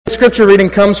scripture reading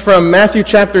comes from Matthew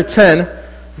chapter 10,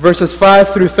 verses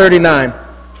 5 through 39.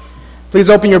 Please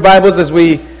open your Bibles as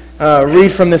we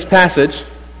read from this passage.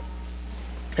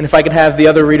 And if I could have the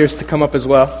other readers to come up as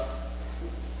well.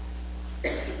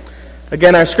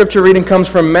 Again, our scripture reading comes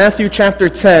from Matthew chapter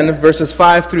 10, verses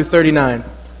 5 through 39.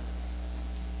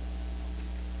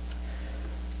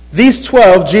 These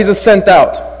 12 Jesus sent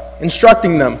out,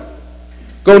 instructing them,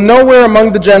 "Go nowhere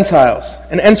among the Gentiles,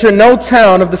 and enter no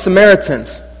town of the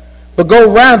Samaritans, but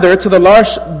go rather to the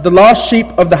lost sheep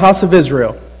of the house of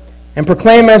Israel, and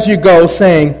proclaim as you go,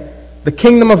 saying, the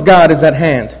kingdom of God is at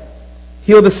hand.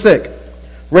 Heal the sick,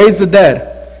 raise the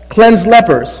dead, cleanse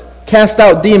lepers, cast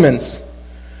out demons.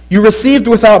 You received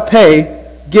without pay,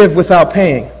 give without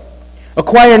paying.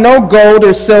 Acquire no gold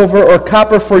or silver or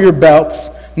copper for your belts,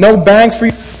 no bags for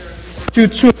your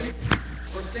tunic,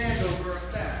 or sandals or a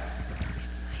staff.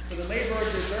 For the laborer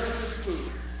deserves his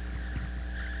food."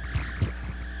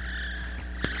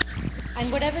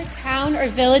 And whatever town or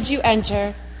village you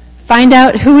enter, find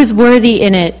out who is worthy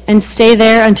in it, and stay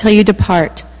there until you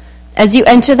depart. As you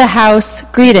enter the house,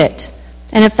 greet it.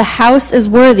 And if the house is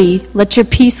worthy, let your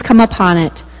peace come upon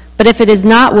it. But if it is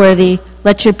not worthy,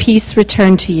 let your peace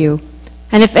return to you.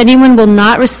 And if anyone will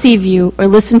not receive you or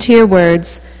listen to your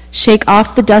words, shake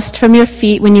off the dust from your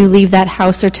feet when you leave that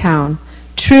house or town.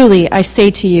 Truly, I say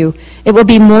to you, it will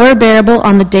be more bearable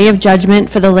on the day of judgment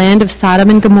for the land of Sodom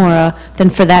and Gomorrah than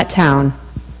for that town.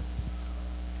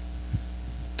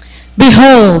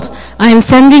 Behold, I am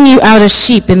sending you out as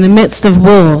sheep in the midst of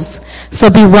wolves. So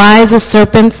be wise as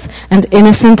serpents and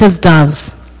innocent as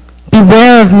doves.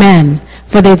 Beware of men,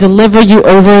 for they deliver you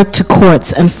over to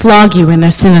courts and flog you in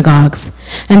their synagogues.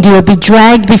 And you will be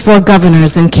dragged before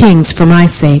governors and kings for my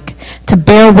sake, to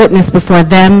bear witness before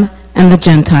them and the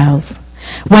Gentiles.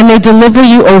 When they deliver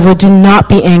you over, do not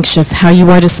be anxious how you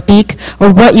are to speak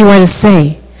or what you are to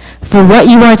say. For what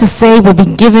you are to say will be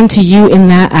given to you in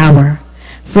that hour.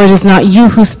 For it is not you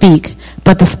who speak,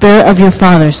 but the Spirit of your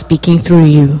Father speaking through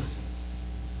you.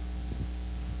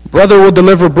 "Brother will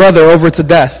deliver brother over to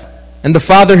death, and the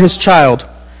father his child.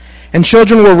 And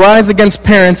children will rise against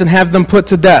parents and have them put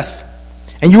to death.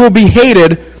 And you will be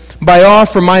hated by all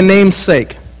for my name's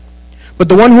sake. But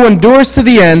the one who endures to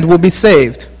the end will be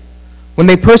saved. When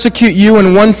they persecute you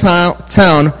in one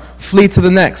town, flee to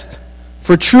the next.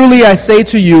 For truly I say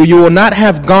to you, you will not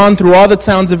have gone through all the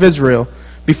towns of Israel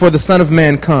before the Son of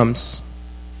Man comes."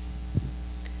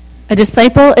 A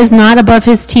disciple is not above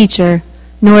his teacher,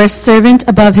 nor a servant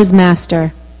above his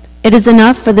master. It is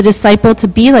enough for the disciple to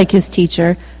be like his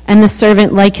teacher, and the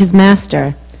servant like his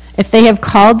master. If they have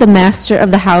called the master of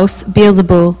the house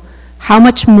Beelzebul, how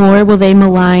much more will they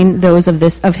malign those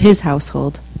of his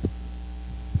household?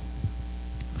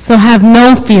 So have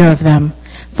no fear of them,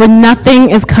 for nothing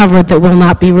is covered that will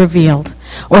not be revealed,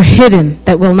 or hidden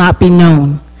that will not be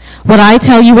known. What I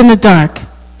tell you in the dark,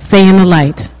 say in the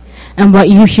light, and what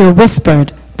you hear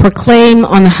whispered, proclaim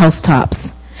on the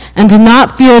housetops. And do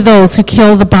not fear those who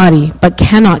kill the body, but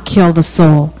cannot kill the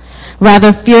soul.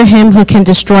 Rather fear him who can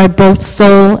destroy both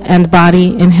soul and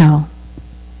body in hell.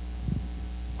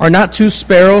 "Are not 2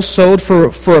 sparrows sold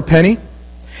for a penny?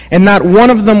 And not one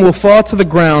of them will fall to the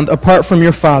ground apart from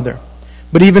your Father.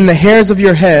 But even the hairs of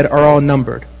your head are all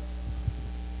numbered.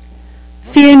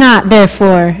 Fear not,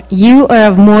 therefore, you are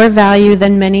of more value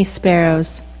than many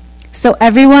sparrows. So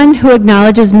everyone who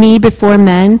acknowledges me before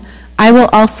men, I will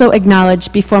also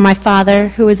acknowledge before my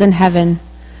Father who is in heaven.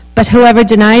 But whoever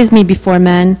denies me before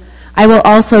men, I will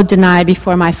also deny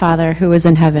before my Father who is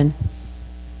in heaven.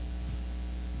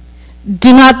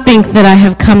 Do not think that I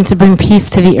have come to bring peace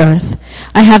to the earth.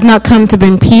 I have not come to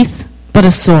bring peace, but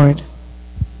a sword.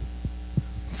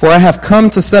 For I have come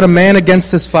to set a man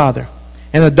against his father,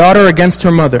 and a daughter against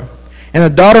her mother, and a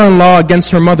daughter-in-law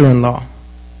against her mother-in-law.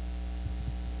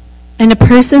 And a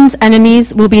person's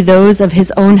enemies will be those of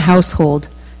his own household.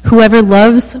 Whoever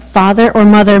loves father or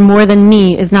mother more than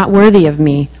me is not worthy of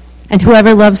me, and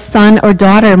whoever loves son or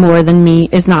daughter more than me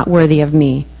is not worthy of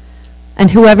me.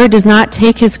 And whoever does not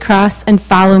take his cross and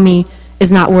follow me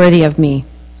is not worthy of me.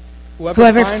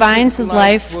 Whoever finds his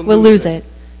life will lose it,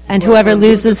 and whoever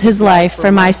loses his life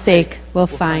for my sake will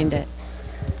find it.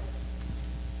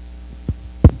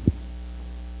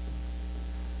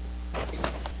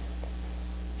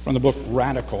 From the book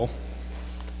Radical,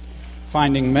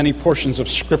 finding many portions of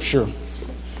Scripture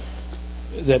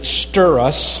that stir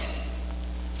us.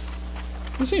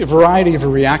 We see a variety of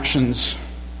reactions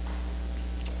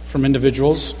from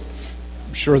individuals.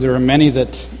 I'm sure there are many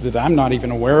that I'm not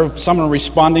even aware of. Some are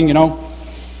responding,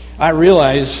 I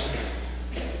realize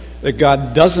that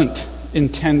God doesn't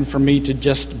intend for me to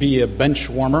just be a bench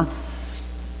warmer.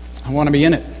 I want to be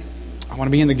in it. I want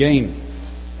to be in the game.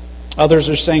 Others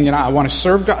are saying, I want to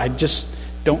serve God. I just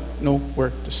don't know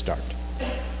where to start.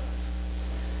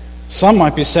 Some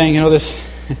might be saying, this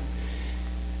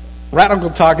radical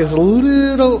talk is a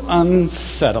little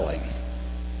unsettling.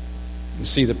 You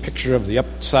see the picture of the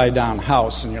upside down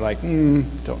house and you're like,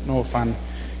 don't know if I'm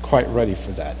quite ready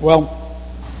for that. Well,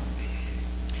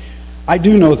 I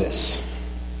do know this.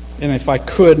 And if I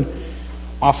could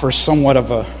offer somewhat of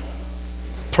a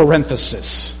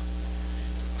parenthesis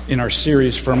in our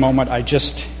series for a moment,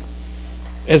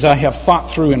 as I have thought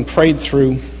through and prayed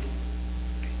through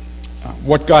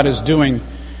what God is doing,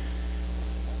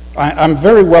 I'm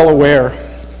very well aware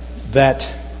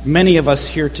that many of us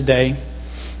here today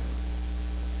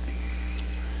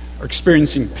are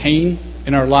experiencing pain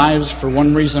in our lives for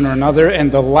one reason or another,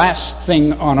 and the last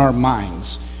thing on our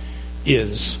minds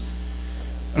is,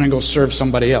 I'm going to go serve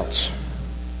somebody else.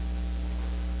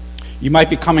 You might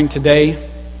be coming today,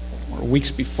 or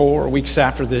weeks before, or weeks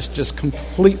after this, just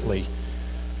completely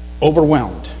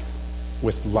overwhelmed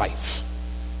with life.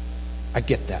 I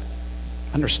get that.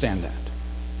 Understand that.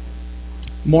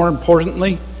 More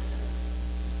importantly,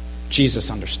 Jesus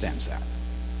understands that.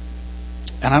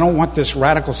 And I don't want this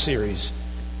radical series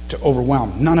to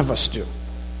overwhelm. None of us do.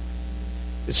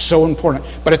 It's so important.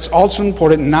 But it's also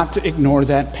important not to ignore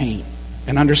that pain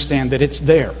and understand that it's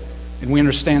there. And we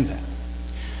understand that.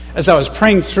 As I was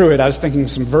praying through it, I was thinking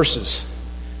of some verses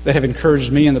that have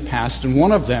encouraged me in the past. And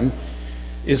one of them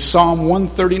is Psalm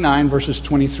 139, verses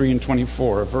 23 and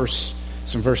 24.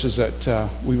 Some verses that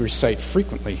we recite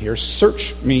frequently here.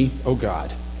 Search me, O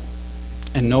God,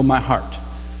 and know my heart.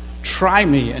 Try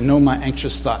me and know my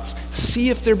anxious thoughts. See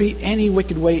if there be any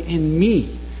wicked way in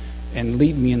me, and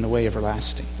lead me in the way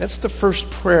everlasting. That's the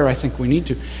first prayer I think we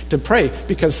need to pray,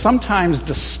 because sometimes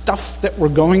the stuff that we're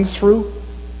going through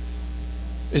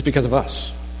is because of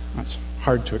us. That's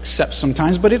hard to accept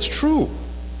sometimes, but it's true.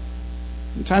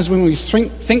 Sometimes when we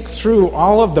think through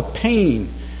all of the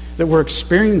pain that we're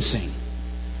experiencing,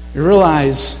 you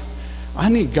realize, I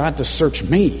need God to search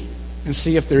me and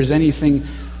see if there's anything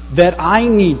that I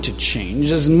need to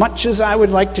change. As much as I would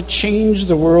like to change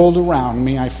the world around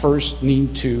me, I first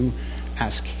need to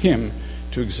ask Him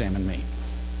to examine me.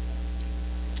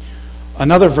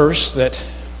 Another verse that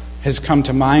has come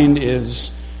to mind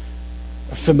is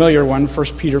a familiar one,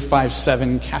 1 Peter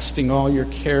 5:7, casting all your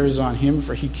cares on Him,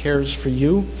 for He cares for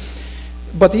you.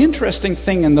 But the interesting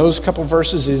thing in those couple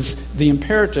verses is the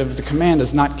imperative, the command,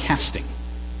 is not casting.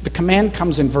 The command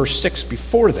comes in verse 6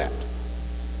 before that.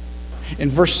 In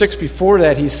verse 6 before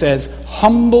that, he says,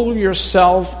 humble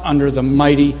yourself under the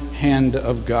mighty hand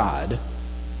of God.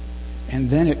 And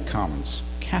then it comes,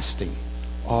 casting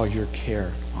all your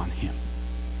care on Him.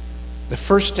 The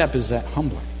first step is that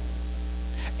humbling.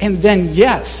 And then,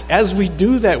 yes, as we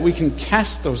do that, we can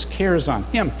cast those cares on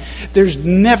Him. There's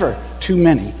never too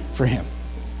many for Him.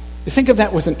 You think of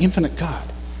that with an infinite God.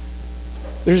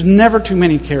 There's never too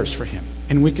many cares for Him.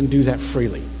 And we can do that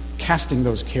freely, casting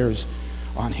those cares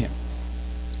on Him.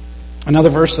 Another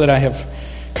verse that I have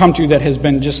come to that has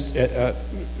been just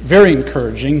very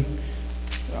encouraging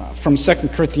from 2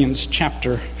 Corinthians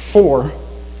chapter 4,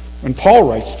 when Paul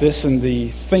writes this and the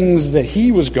things that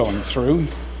he was going through.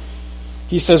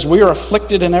 He says, we are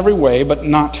afflicted in every way, but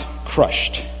not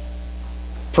crushed.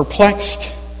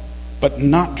 Perplexed, but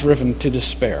not driven to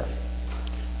despair.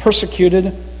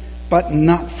 Persecuted, but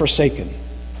not forsaken.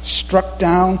 Struck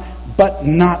down, but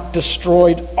not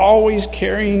destroyed. Always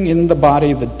carrying in the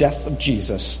body the death of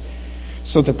Jesus,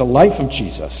 so that the life of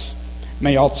Jesus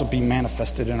may also be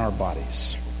manifested in our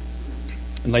bodies.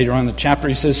 And later on in the chapter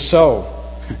he says, so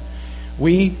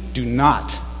we do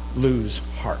not lose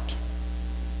heart.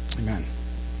 Amen.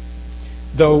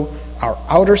 Though our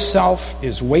outer self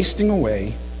is wasting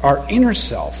away, our inner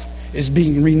self is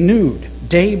being renewed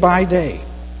day by day.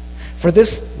 For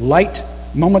this light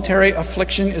momentary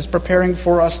affliction is preparing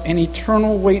for us an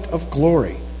eternal weight of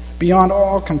glory beyond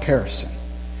all comparison,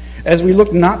 as we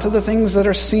look not to the things that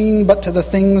are seen, but to the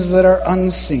things that are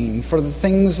unseen. For the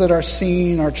things that are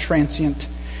seen are transient,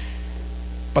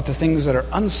 but the things that are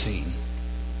unseen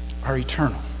are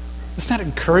eternal. Isn't that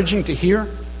encouraging to hear?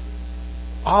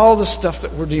 All the stuff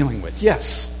that we're dealing with.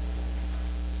 Yes,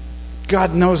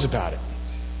 God knows about it.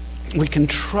 We can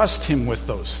trust Him with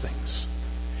those things.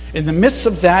 In the midst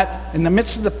of that, in the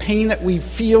midst of the pain that we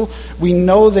feel, we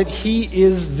know that He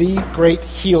is the great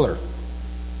healer.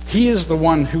 He is the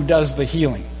one who does the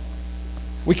healing.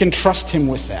 We can trust Him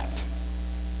with that.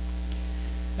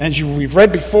 And as we've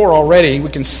read before already, we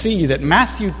can see that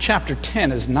Matthew chapter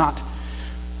 10 is not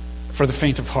for the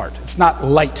faint of heart. It's not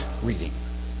light reading.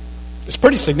 It's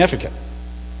pretty significant.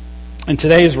 And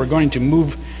today, as we're going to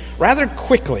move rather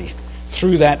quickly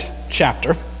through that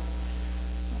chapter.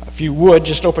 If you would,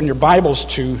 just open your Bibles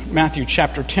to Matthew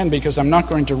chapter 10, because I'm not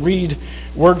going to read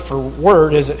word for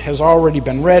word as it has already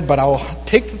been read, but I'll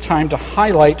take the time to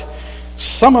highlight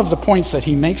some of the points that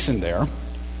he makes in there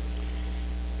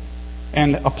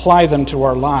and apply them to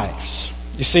our lives.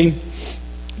 You see,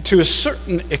 to a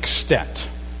certain extent,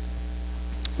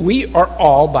 we are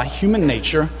all, by human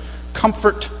nature,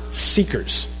 comfort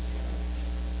seekers.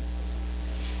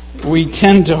 We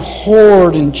tend to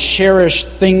hoard and cherish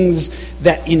things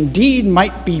that indeed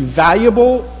might be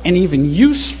valuable and even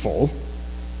useful,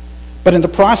 but in the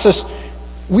process,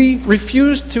 we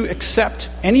refuse to accept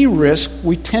any risk.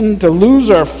 We tend to lose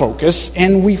our focus,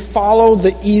 and we follow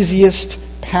the easiest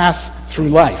path through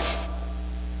life.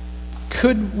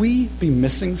 Could we be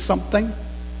missing something?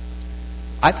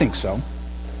 I think so.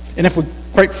 And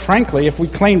quite frankly, if we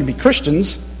claim to be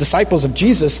Christians, disciples of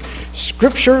Jesus,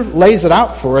 Scripture lays it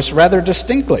out for us rather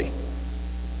distinctly.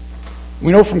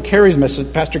 We know from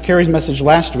Pastor Carey's message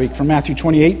last week from Matthew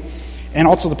 28, and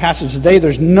also the passage today,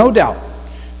 there's no doubt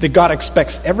that God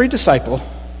expects every disciple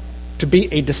to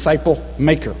be a disciple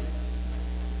maker.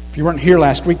 If you weren't here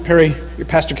last week,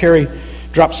 Pastor Carey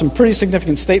dropped some pretty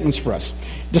significant statements for us.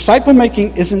 Disciple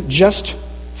making isn't just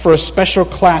for a special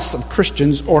class of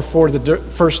Christians or for the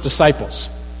first disciples.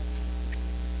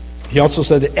 He also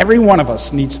said that every one of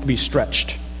us needs to be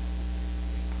stretched.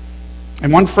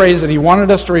 And one phrase that he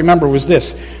wanted us to remember was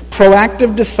this: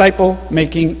 proactive disciple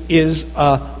making is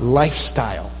a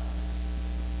lifestyle.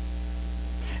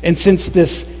 And since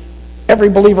this every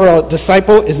believer a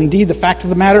disciple is indeed the fact of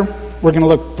the matter, we're going to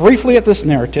look briefly at this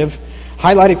narrative,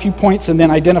 highlight a few points, and then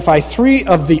identify three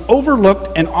of the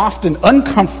overlooked and often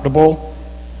uncomfortable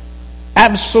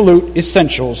absolute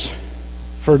essentials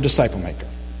for a disciple maker.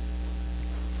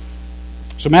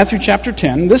 So Matthew chapter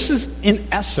 10, this is in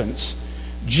essence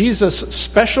Jesus'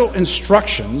 special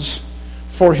instructions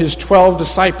for his 12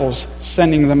 disciples,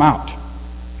 sending them out.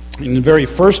 In the very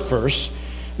first verse,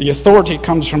 the authority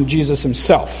comes from Jesus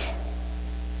himself.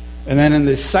 And then in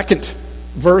the second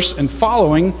verse and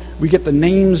following, we get the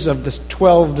names of the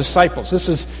 12 disciples. This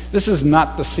is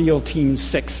not the SEAL Team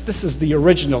 6. This is the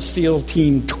original SEAL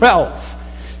Team 12,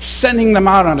 sending them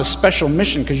out on a special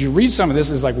mission. Because you read some of this,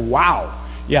 it's like, wow.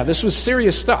 Yeah, this was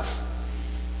serious stuff.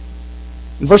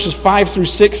 In verses 5 through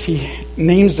 6, he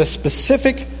names a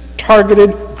specific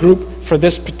targeted group for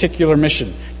this particular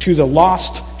mission: to the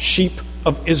lost sheep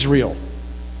of Israel.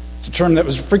 It's a term that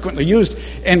was frequently used,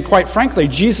 and quite frankly,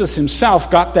 Jesus himself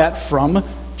got that from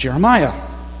Jeremiah.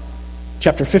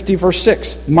 Chapter 50, verse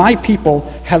 6. My people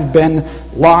have been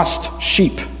lost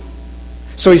sheep.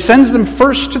 So he sends them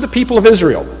first to the people of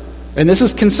Israel. And this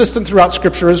is consistent throughout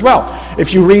Scripture as well.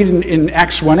 If you read in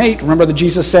Acts 1:8, remember that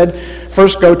Jesus said,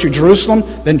 first go to Jerusalem,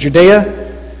 then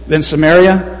Judea, then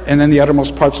Samaria, and then the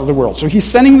uttermost parts of the world. So he's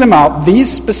sending them out, these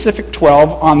specific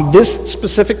 12, on this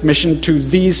specific mission to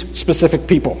these specific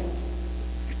people.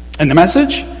 And the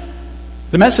message?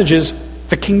 The message is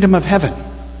the kingdom of heaven.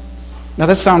 Now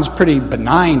that sounds pretty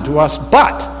benign to us,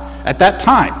 but at that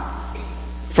time,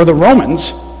 for the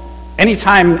Romans,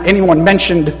 anytime anyone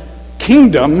mentioned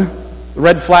kingdom, the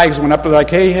red flags went up. They're like,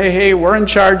 hey, we're in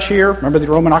charge here. Remember the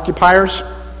Roman occupiers?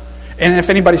 And if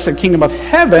anybody said kingdom of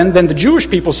heaven, then the Jewish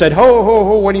people said,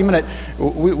 ho, wait a minute.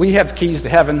 We have the keys to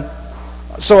heaven.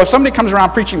 So if somebody comes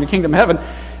around preaching the kingdom of heaven,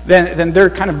 then they're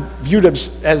kind of viewed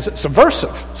as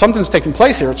subversive. Something's taking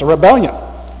place here. It's a rebellion.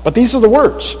 But these are the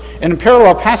words. And in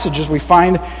parallel passages, we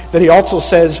find that he also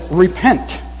says,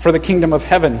 repent, for the kingdom of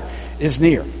heaven is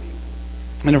near.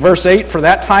 And in verse 8, for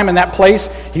that time and that place,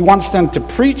 he wants them to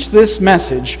preach this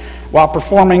message while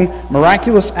performing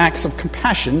miraculous acts of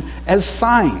compassion as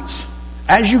signs.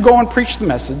 As you go and preach the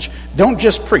message, don't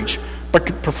just preach,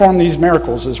 but perform these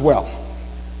miracles as well.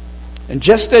 And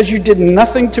just as you did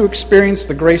nothing to experience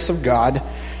the grace of God,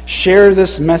 share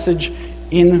this message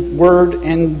in word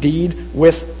and deed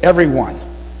with everyone.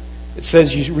 It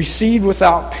says you receive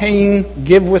without paying,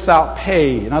 give without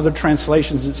pay. In other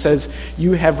translations it says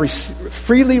you have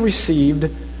freely received,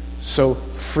 so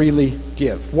freely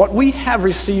give. What we have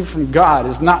received from God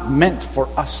is not meant for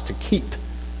us to keep.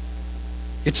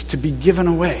 It's to be given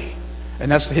away.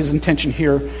 And that's his intention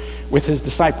here with his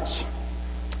disciples.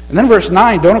 And then verse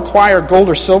 9, don't acquire gold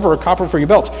or silver or copper for your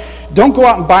belts. Don't go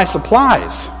out and buy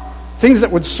supplies, things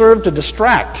that would serve to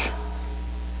distract.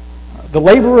 The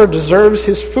laborer deserves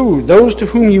his food. Those to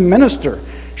whom you minister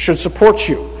should support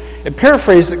you. In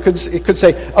paraphrase, it could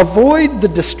say, avoid the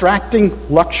distracting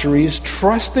luxuries,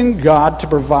 trust in God to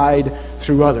provide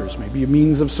through others, maybe a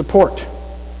means of support.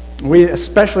 We,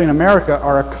 especially in America,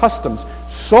 are accustomed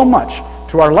so much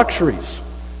to our luxuries.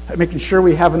 making sure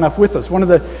we have enough with us. One of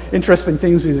the interesting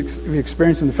things we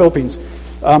experienced in the Philippines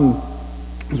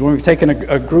is when we've taken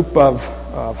a group of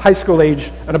high school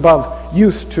age and above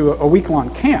youth to a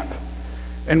week-long camp.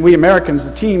 And we Americans,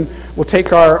 the team, will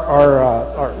take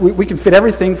we can fit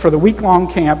everything for the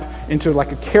week-long camp into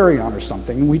like a carry-on or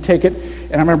something. And we take it,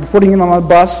 and I remember putting it on a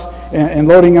bus and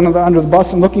loading it under the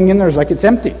bus and looking in there, it's like it's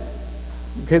empty.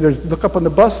 Okay, look up on the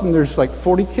bus and there's like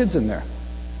 40 kids in there.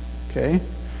 Okay,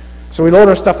 so we load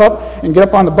our stuff up and get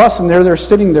up on the bus, and they're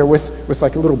sitting there with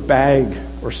like a little bag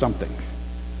or something.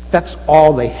 That's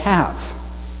all they have.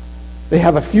 They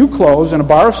have a few clothes and a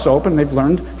bar of soap, and they've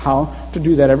learned how to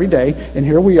do that every day. And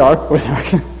here we are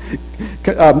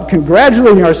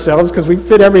congratulating ourselves because we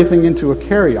fit everything into a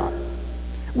carry-on.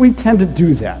 We tend to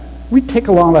do that. We take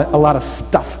along a lot of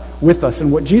stuff with us.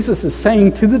 And what Jesus is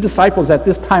saying to the disciples at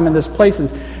this time and this place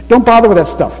is, don't bother with that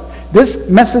stuff. This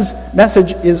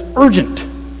message is urgent.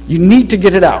 You need to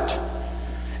get it out.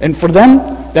 And for them,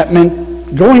 that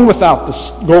meant going without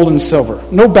this gold and silver.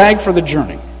 No bag for the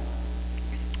journey.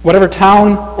 Whatever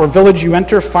town or village you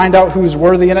enter, find out who is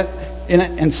worthy in it,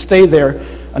 and stay there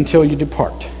until you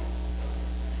depart.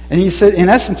 And he said, in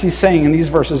essence, he's saying in these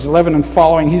verses 11 and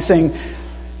following, he's saying,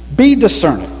 be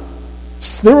discerning.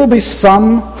 There will be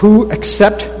some who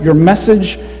accept your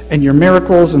message and your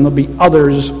miracles, and there'll be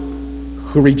others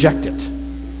who reject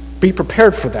it. Be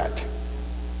prepared for that.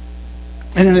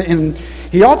 And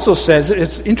he also says,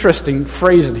 it's an interesting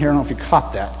phrase in here, I don't know if you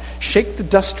caught that. Shake the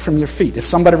dust from your feet. If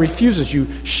somebody refuses you,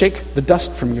 shake the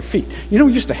dust from your feet. You know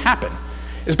what used to happen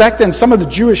is back then some of the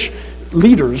Jewish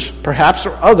leaders, perhaps,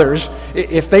 or others,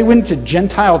 if they went to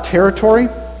Gentile territory,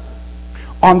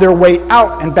 on their way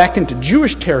out and back into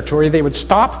Jewish territory, they would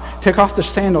stop, take off their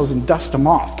sandals, and dust them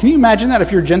off. Can you imagine that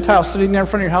if you're a Gentile sitting there in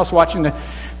front of your house watching the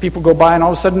people go by, and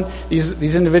all of a sudden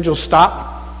these individuals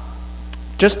stop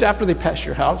just after they pass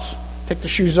your house, take the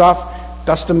shoes off,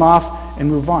 dust them off, and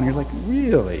move on. You're like,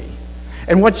 really?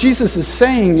 And what Jesus is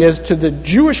saying is to the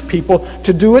Jewish people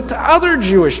to do it to other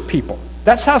Jewish people.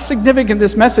 That's how significant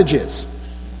this message is.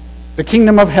 The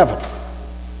kingdom of heaven.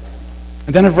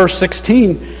 And then in verse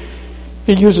 16,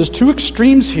 he uses two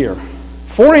extremes here.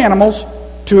 4 animals,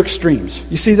 2 extremes.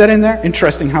 You see that in there?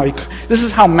 Interesting how this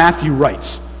is how Matthew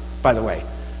writes, by the way.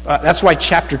 That's why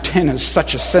chapter 10 is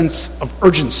such a sense of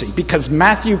urgency, because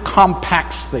Matthew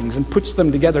compacts things and puts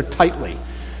them together tightly.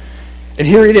 And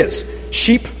here it is.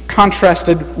 Sheep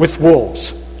contrasted with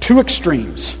wolves. 2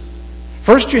 extremes.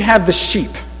 First you have the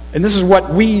sheep. And this is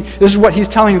what he's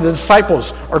telling the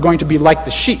disciples are going to be like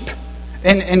the sheep.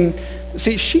 And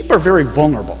see, sheep are very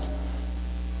vulnerable.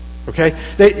 Okay?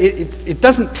 It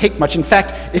doesn't take much. In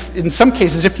fact, in some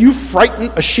cases, if you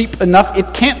frighten a sheep enough,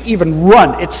 it can't even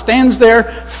run. It stands there,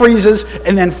 freezes,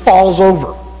 and then falls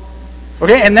over.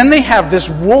 Okay? And then they have this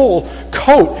wool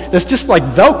coat that's just like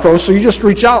Velcro, so you just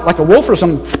reach out like a wolf or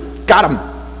something, got them.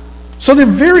 So they're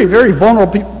very, very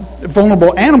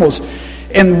vulnerable animals.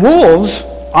 And wolves,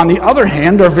 on the other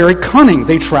hand, are very cunning.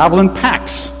 They travel in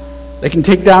packs. They can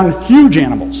take down huge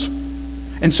animals.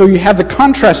 And so you have the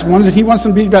contrasted ones, and he wants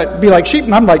them to be like sheep.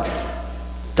 And I'm like,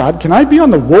 God, can I be on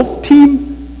the wolf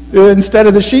team instead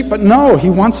of the sheep? But no,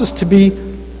 he wants us to be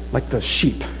like the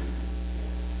sheep.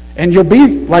 And you'll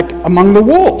be like among the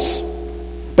wolves,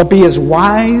 but be as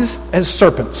wise as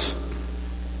serpents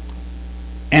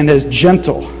and as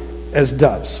gentle as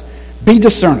doves. Be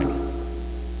discerning.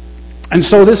 And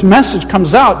so this message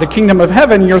comes out, the kingdom of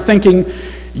heaven, you're thinking,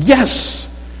 yes,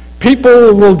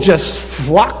 people will just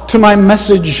flock to my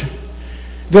message.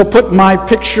 They'll put my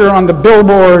picture on the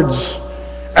billboards.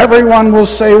 Everyone will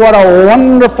say what a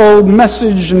wonderful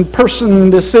message and person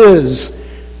this is.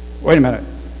 Wait a minute.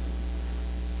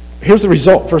 Here's the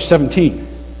result, verse 17.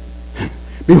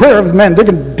 Beware of the men. They're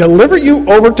going to deliver you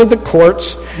over to the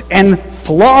courts and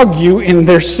flog you in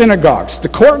their synagogues. The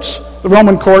courts, the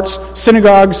Roman courts,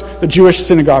 synagogues, the Jewish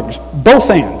synagogues. Both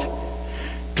and.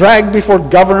 Dragged before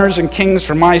governors and kings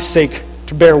for my sake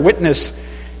to bear witness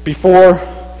before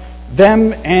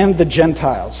them and the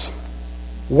Gentiles.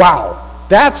 Wow.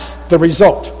 That's the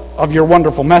result of your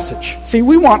wonderful message. See,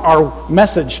 we want our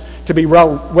message to be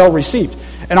well received.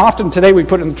 And often today we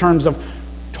put it in terms of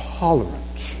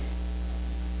tolerance.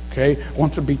 Okay? I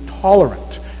want to be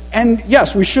tolerant. And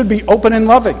yes, we should be open and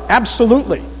loving.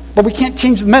 Absolutely. But we can't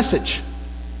change the message.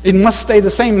 It must stay the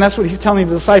same, and that's what he's telling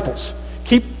the disciples.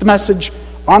 Keep the message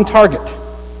on target.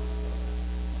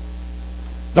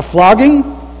 The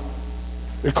flogging,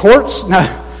 the courts.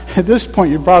 Now, at this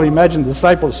point, you probably imagine the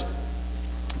disciples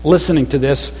listening to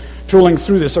this, tooling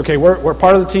through this. Okay, we're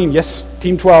part of the team. Yes,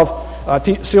 Team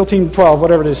 12, SEAL Team 12,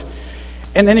 whatever it is.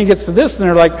 And then he gets to this, and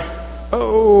they're like,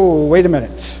 oh, wait a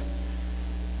minute.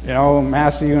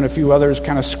 Matthew and a few others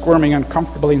kind of squirming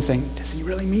uncomfortably and saying, does he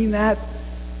really mean that?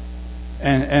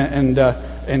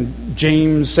 And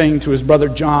James saying to his brother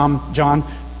John,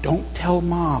 don't tell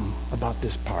Mom about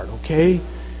this part, okay?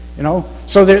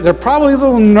 So they're probably a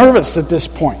little nervous at this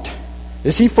point.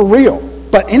 Is he for real?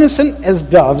 But innocent as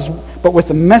doves, but with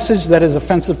a message that is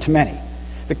offensive to many.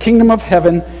 The kingdom of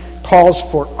heaven calls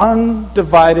for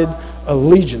undivided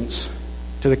allegiance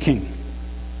to the King.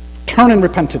 Turn in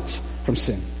repentance from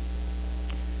sin.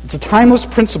 It's a timeless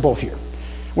principle here.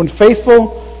 When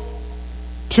faithful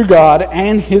to God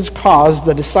and His cause,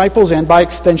 the disciples, and by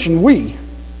extension we,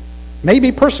 may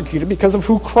be persecuted because of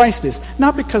who Christ is,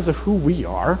 not because of who we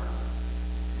are.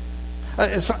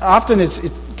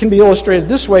 It can be illustrated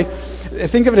this way.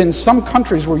 Think of it in some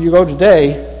countries where you go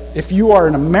today, if you are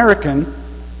an American,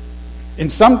 in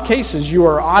some cases you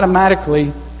are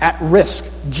automatically at risk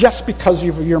just because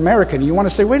you're American. You want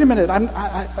to say, wait a minute,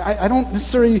 I don't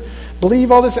necessarily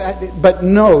believe all this. But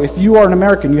no, if you are an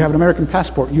American, you have an American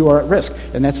passport, you are at risk.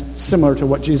 And that's similar to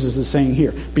what Jesus is saying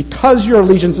here. Because your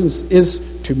allegiance is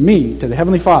to me, to the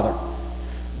Heavenly Father,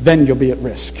 then you'll be at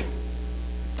risk.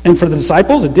 And for the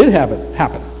disciples, it did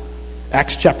happen.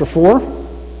 Acts chapter 4,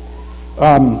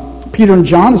 Peter and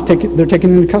John, they're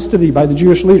taken into custody by the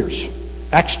Jewish leaders.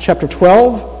 Acts chapter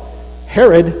 12,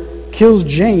 Herod kills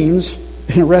James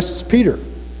and arrests Peter.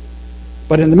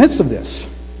 But in the midst of this,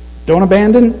 don't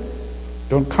abandon,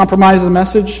 don't compromise the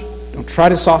message, don't try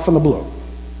to soften the blow.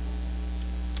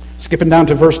 Skipping down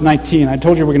to verse 19, I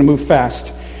told you we're going to move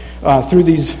fast through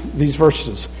these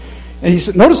verses. And he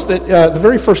said, notice that the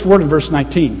very first word in verse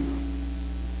 19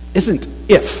 isn't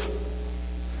if,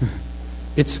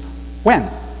 it's when.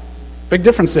 Big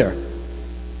difference there.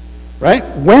 Right?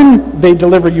 When they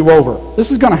deliver you over.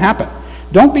 This is going to happen.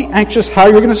 Don't be anxious how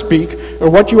you're going to speak or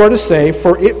what you are to say,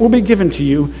 for it will be given to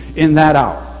you in that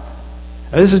hour.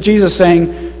 Now, this is Jesus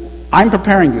saying, I'm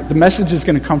preparing you. The message is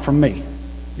going to come from me.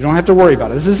 You don't have to worry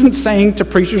about it. This isn't saying to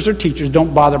preachers or teachers,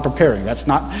 don't bother preparing.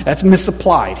 That's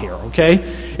misapplied here, okay?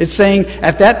 It's saying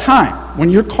at that time, when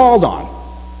you're called on,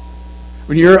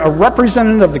 when you're a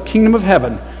representative of the kingdom of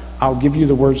heaven, I'll give you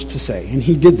the words to say. And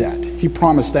he did that. He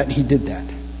promised that, and he did that.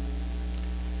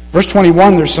 Verse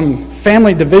 21, there's some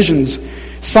family divisions.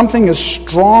 Something as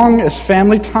strong as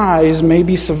family ties may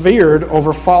be severed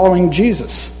over following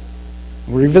Jesus.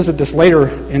 We'll revisit this later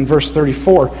in verse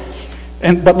 34.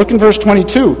 But look in verse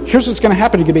 22. Here's what's going to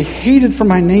happen. You're going to be hated for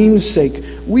my name's sake.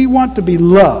 We want to be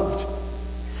loved,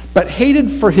 but hated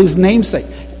for his name's sake.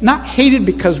 Not hated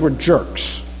because we're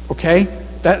jerks, okay?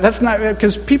 That's not,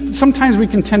 because sometimes we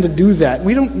can tend to do that.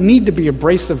 We don't need to be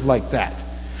abrasive like that.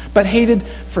 But hated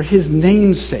for his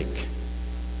name's sake.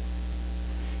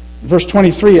 Verse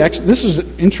 23, actually, this is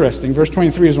interesting. Verse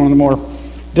 23 is one of the more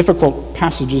difficult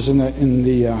passages in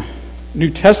the New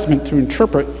Testament to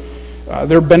interpret.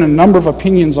 There have been a number of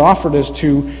opinions offered as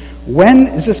to when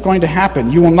is this going to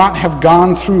happen. You will not have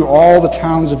gone through all the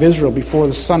towns of Israel before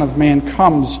the Son of Man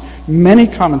comes. Many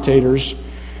commentators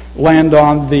land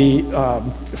on the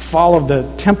fall of the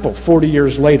temple 40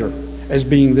 years later as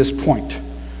being this point.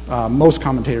 Most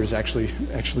commentators actually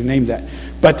name that.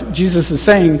 But Jesus is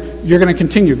saying, you're going to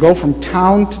continue. Go from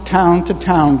town to town to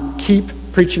town. Keep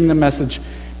preaching the message.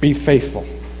 Be faithful.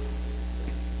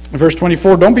 In verse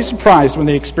 24, don't be surprised when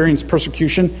they experience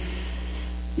persecution.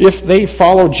 If they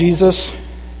follow Jesus,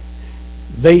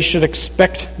 they should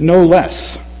expect no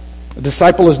less. A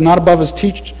disciple is not above his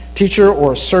teacher,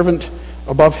 or a servant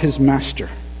above his master.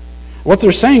 What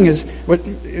they're saying is, what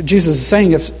Jesus is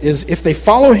saying is if they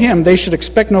follow him, they should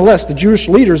expect no less. The Jewish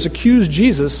leaders accused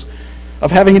Jesus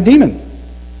of having a demon.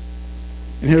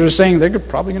 And here they're saying they're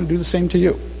probably going to do the same to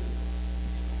you.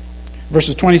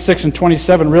 Verses 26 and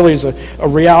 27 really is a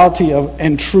reality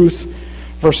and truth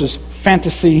versus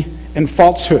fantasy and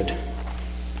falsehood.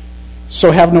 So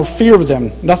have no fear of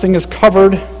them. Nothing is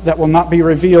covered that will not be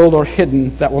revealed, or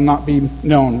hidden that will not be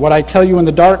known. What I tell you in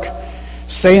the dark,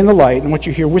 say in the light, and what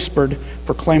you hear whispered,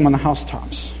 proclaim on the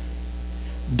housetops.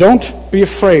 Don't be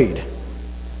afraid.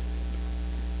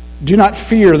 Do not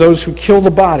fear those who kill the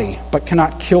body, but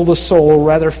cannot kill the soul.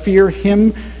 Rather, fear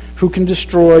him who can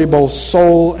destroy both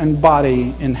soul and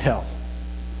body in hell.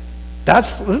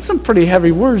 That's some pretty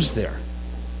heavy words there.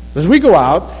 As we go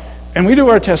out and we do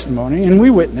our testimony and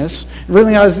we witness,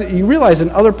 you realize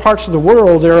in other parts of the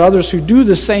world there are others who do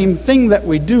the same thing that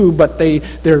we do, but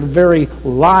their very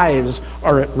lives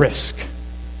are at risk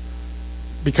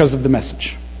because of the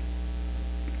message.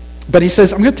 But he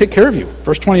says, I'm going to take care of you.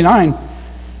 Verse 29,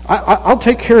 I'll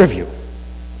take care of you.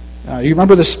 You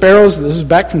remember the sparrows? This is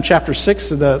back from chapter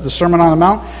 6 of the Sermon on the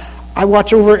Mount. I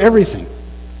watch over everything.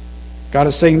 God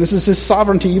is saying this is his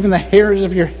sovereignty. Even the hairs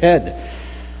of your head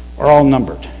are all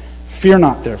numbered. Fear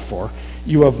not, therefore.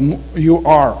 You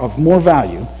are of more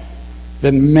value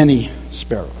than many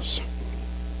sparrows.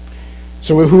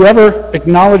 So whoever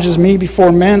acknowledges me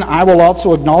before men, I will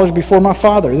also acknowledge before my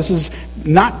Father. This is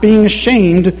not being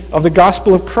ashamed of the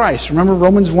gospel of Christ. Remember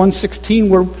Romans 1:16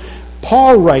 where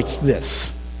Paul writes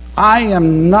this. I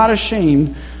am not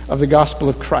ashamed of the gospel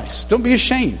of Christ. Don't be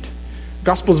ashamed. The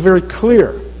gospel is very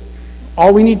clear.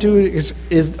 All we need to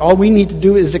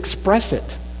do is express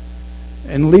it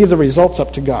and leave the results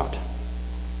up to God.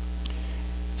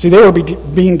 See, they were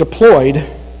being deployed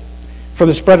for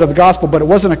the spread of the gospel, but it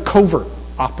wasn't a covert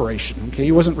operation. Okay,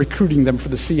 he wasn't recruiting them for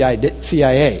the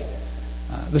CIA.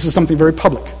 This is something very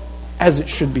public, as it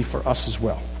should be for us as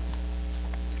well.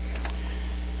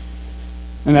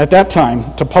 And at that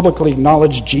time, to publicly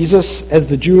acknowledge Jesus as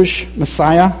the Jewish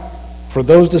Messiah for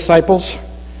those disciples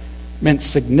meant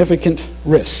significant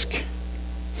risk.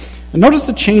 And notice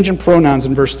the change in pronouns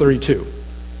in verse 32.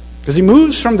 Because he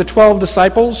moves from the 12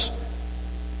 disciples,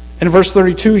 and in verse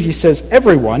 32 he says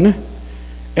everyone,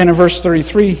 and in verse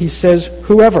 33 he says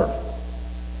whoever.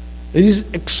 These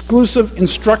exclusive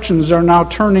instructions are now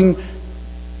turning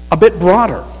a bit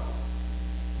broader.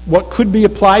 What could be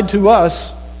applied to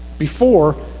us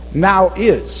before now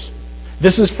is.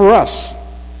 This is for us.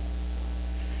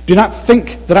 Do not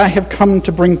think that I have come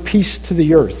to bring peace to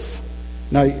the earth.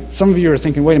 Now, some of you are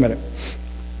thinking, wait a minute.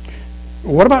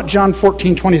 What about John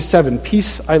 14:27?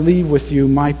 Peace I leave with you,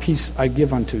 my peace I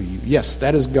give unto you. Yes,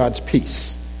 that is God's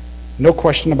peace. No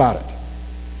question about it.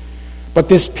 But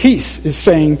this peace is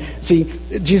saying, see,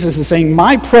 Jesus is saying,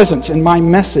 my presence and my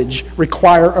message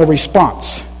require a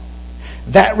response.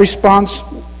 That response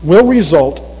will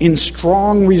result in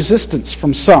strong resistance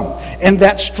from some. And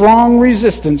that strong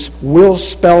resistance will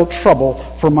spell trouble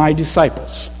for my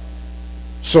disciples.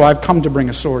 So I've come to bring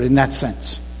a sword in that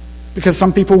sense. Because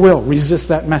some people will resist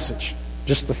that message.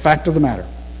 Just the fact of the matter.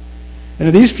 And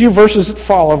in these few verses that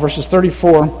follow, verses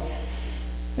 34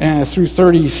 and through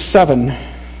 37,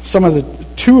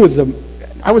 two of them,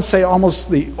 I would say almost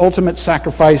the ultimate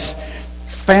sacrifice,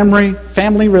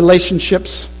 family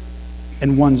relationships,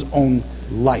 and one's own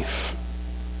life.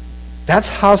 That's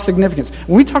how significant.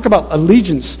 When we talk about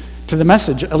allegiance to the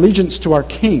message, allegiance to our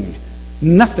King,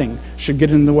 nothing should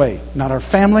get in the way. Not our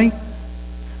family,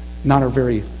 not our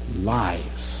very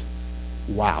lives.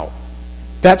 Wow.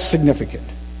 That's significant.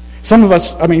 Some of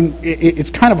us, it's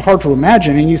kind of hard to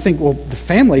imagine, and you think, well, the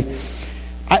family.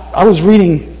 I was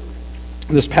reading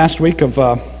this past week of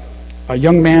a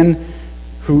young man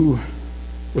who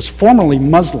was formerly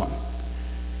Muslim,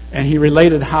 and he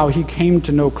related how he came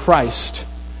to know Christ.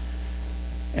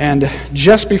 And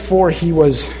just before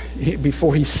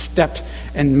he stepped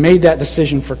and made that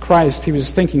decision for Christ, he was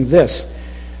thinking this: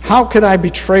 how could I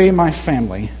betray my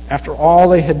family after all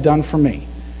they had done for me?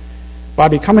 By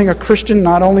becoming a Christian,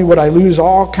 not only would I lose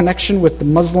all connection with the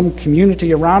Muslim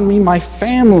community around me, my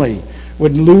family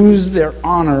would lose their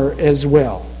honor as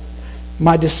well.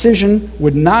 My decision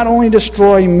would not only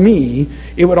destroy me,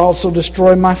 it would also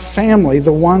destroy my family,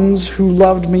 the ones who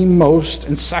loved me most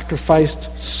and sacrificed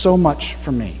so much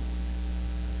for me.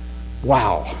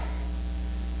 Wow.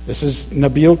 This is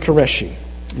Nabil Qureshi.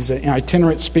 He's an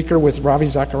itinerant speaker with Ravi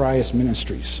Zacharias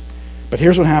Ministries. But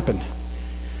here's what happened.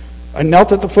 I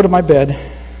knelt at the foot of my bed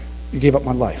and gave up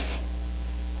my life.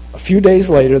 A few days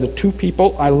later, the two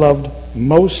people I loved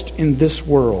most in this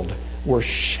world were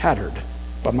shattered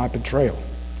by my betrayal.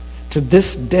 To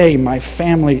this day, my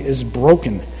family is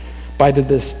broken by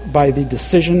the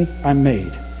decision I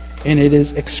made, and it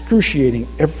is excruciating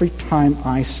every time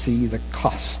I see the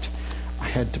cost I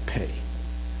had to pay.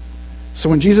 So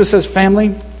when Jesus says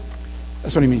family,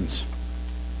 that's what he means.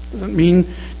 It doesn't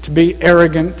mean to be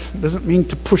arrogant. It doesn't mean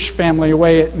to push family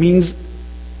away. It means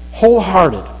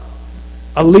wholehearted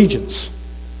allegiance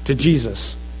to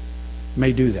Jesus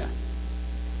may do that.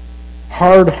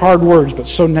 Hard words, but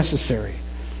so necessary.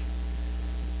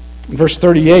 In verse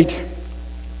 38,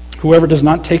 whoever does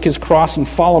not take his cross and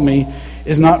follow me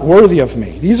is not worthy of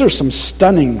me. These are some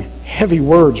stunning, heavy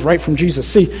words right from Jesus.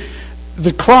 See,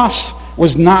 the cross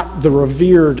was not the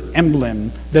revered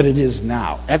emblem that it is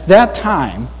now. At that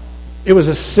time, it was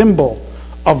a symbol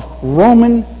of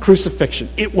Roman crucifixion.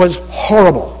 It was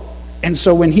horrible. And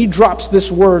so when he drops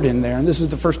this word in there, and this is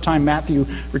the first time Matthew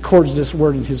records this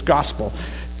word in his gospel,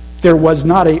 there was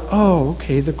not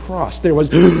the cross. There was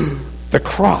the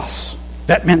cross.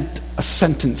 That meant a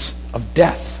sentence of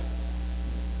death.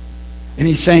 And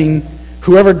he's saying,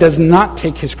 whoever does not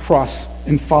take his cross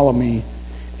and follow me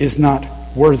is not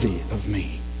worthy of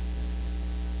me.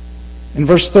 In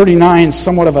verse 39,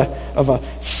 somewhat of a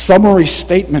summary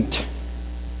statement.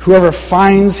 Whoever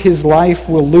finds his life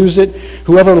will lose it.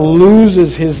 Whoever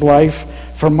loses his life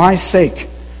for my sake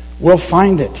will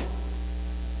find it.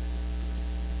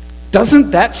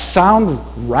 Doesn't that sound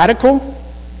radical?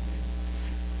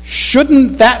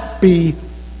 Shouldn't that be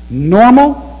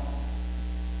normal?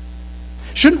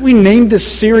 Shouldn't we name this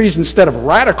series, instead of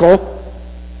radical,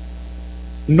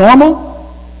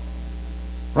 normal?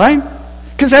 Right?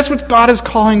 Because that's what God is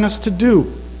calling us to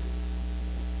do.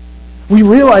 We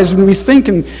realize when we think,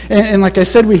 and like I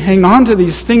said, we hang on to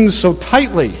these things so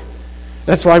tightly.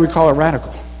 That's why we call it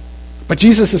radical. But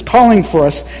Jesus is calling for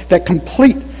us that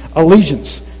complete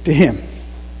allegiance to Him.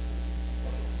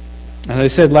 As I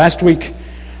said last week,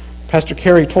 Pastor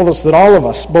Carey told us that all of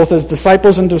us, both as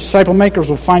disciples and disciple makers,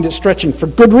 will find it stretching for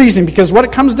good reason, because what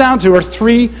it comes down to are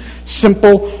three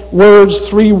simple words.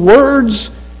 3 words,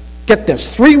 get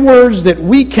this, 3 words that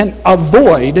we can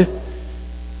avoid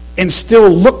and still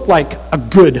look like a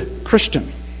good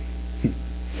Christian.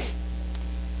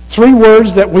 3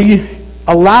 words that we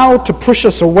allow to push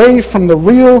us away from the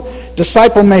real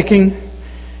disciple making,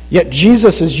 yet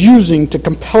Jesus is using to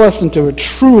compel us into a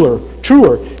truer,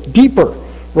 deeper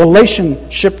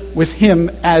relationship with Him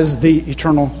as the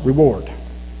eternal reward.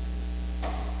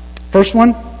 First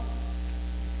one,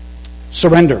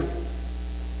 surrender.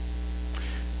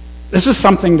 This is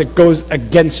something that goes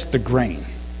against the grain.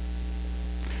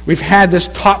 We've had this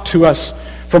taught to us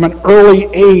from an early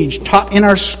age, taught in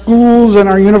our schools and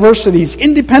our universities.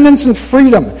 Independence and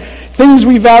freedom, things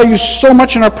we value so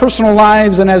much in our personal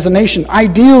lives and as a nation.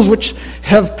 Ideals which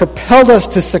have propelled us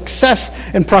to success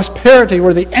and prosperity.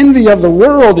 We're the envy of the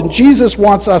world, and Jesus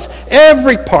wants us,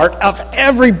 every part of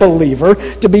every believer,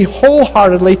 to be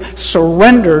wholeheartedly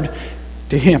surrendered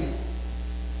to Him.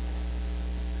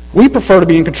 We prefer to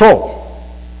be in control.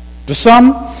 To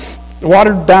some, the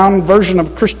watered-down version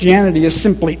of Christianity is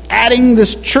simply adding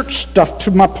this church stuff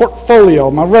to my portfolio,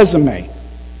 my resume,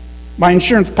 my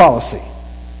insurance policy.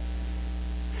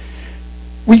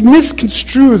 We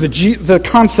misconstrue the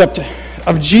concept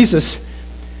of Jesus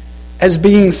as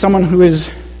being someone who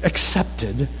is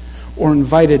accepted or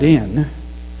invited in,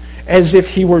 as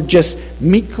if He were just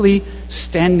meekly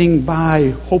standing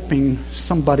by, hoping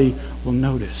somebody will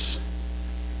notice.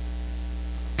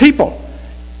 People,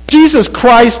 Jesus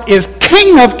Christ is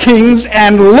King of Kings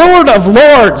and Lord of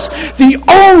Lords. The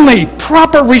only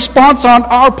proper response on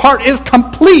our part is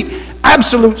complete,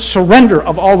 absolute surrender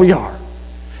of all we are.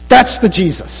 That's the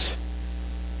Jesus.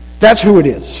 That's who it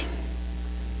is.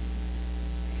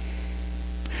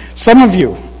 Some of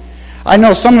you, I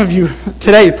know some of you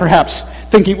today perhaps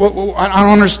thinking, well, I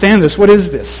don't understand this. What is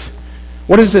this?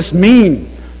 What does this mean?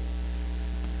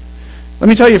 Let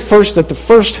me tell you first that the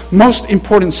first most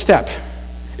important step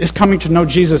is coming to know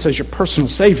Jesus as your personal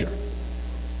Savior.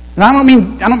 And I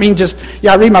don't mean just,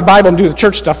 I read my Bible and do the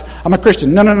church stuff. I'm a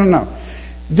Christian. No.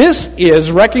 This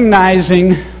is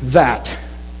recognizing that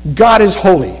God is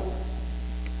holy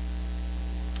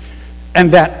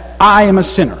and that I am a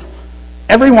sinner.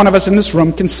 Every one of us in this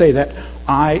room can say that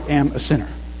I am a sinner.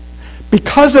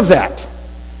 Because of that,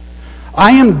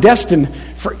 I am destined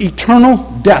for eternal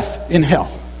death in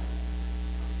hell.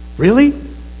 Really?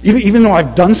 Even though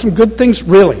I've done some good things?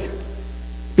 Really?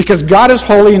 Because God is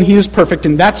holy and He is perfect,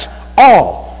 and that's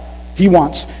all He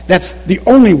wants. That's the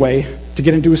only way to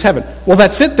get into His heaven. Well,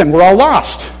 that's it then. We're all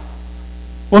lost.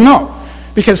 Well, no.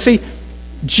 Because, see,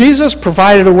 Jesus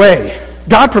provided a way.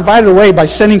 God provided a way by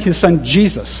sending His Son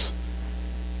Jesus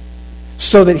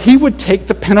so that He would take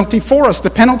the penalty for us. The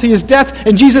penalty is death,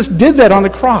 and Jesus did that on the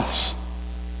cross.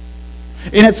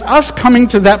 And it's us coming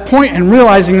to that point and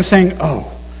realizing and saying, oh,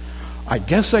 I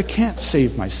guess I can't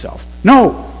save myself.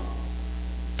 No.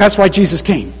 That's why Jesus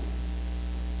came.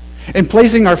 And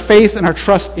placing our faith and our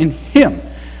trust in Him,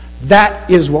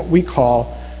 that is what we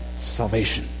call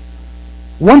salvation.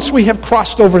 Once we have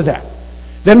crossed over that,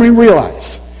 then we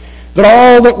realize that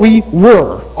all that we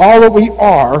were, all that we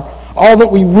are, all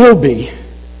that we will be,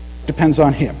 depends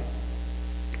on Him.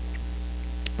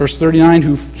 Verse 39,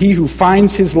 he who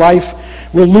finds his life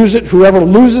will lose it. Whoever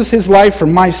loses his life for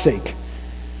my sake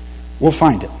will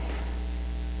find it.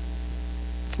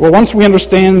 Well, once we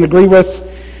understand and agree with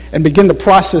and begin the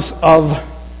process of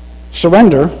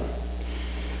surrender,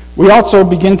 we also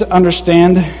begin to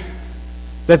understand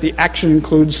that the action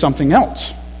includes something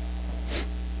else.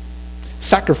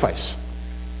 Sacrifice.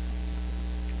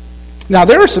 Now,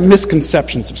 there are some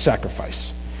misconceptions of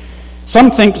sacrifice. Some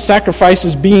think sacrifice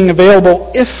is being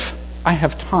available if I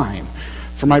have time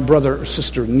for my brother or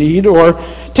sister in need, or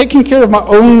taking care of my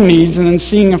own needs and then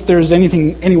seeing if there's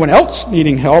anyone else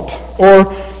needing help,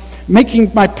 or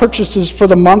making my purchases for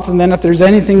the month, and then if there's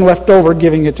anything left over,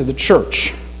 giving it to the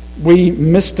church. We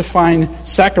misdefine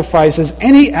sacrifice as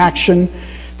any action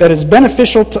that is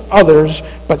beneficial to others,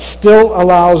 but still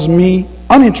allows me,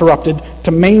 uninterrupted,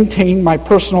 to maintain my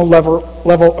personal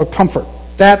level of comfort.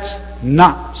 That's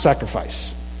not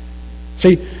sacrifice.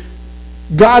 See,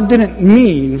 God didn't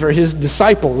mean for his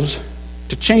disciples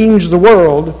to change the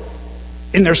world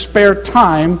in their spare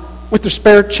time with their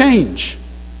spare change.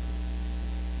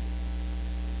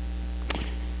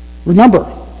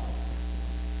 Remember,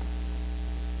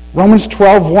 Romans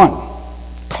 12:1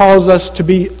 calls us to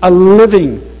be a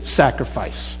living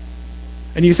sacrifice.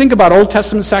 And you think about Old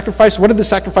Testament sacrifice, what did the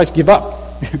sacrifice give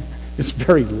up? Its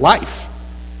very life.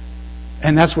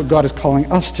 And that's what God is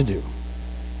calling us to do.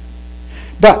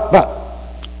 But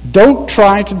don't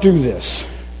try to do this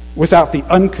without the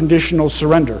unconditional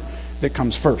surrender that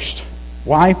comes first.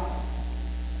 Why?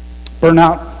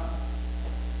 Burnout,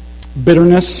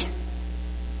 bitterness,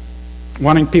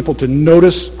 wanting people to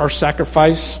notice our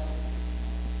sacrifice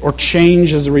or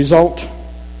change as a result.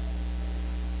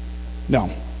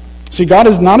 No. See, God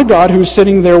is not a God who's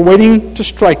sitting there waiting to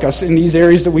strike us in these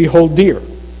areas that we hold dear.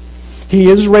 He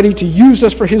is ready to use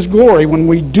us for his glory when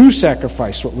we do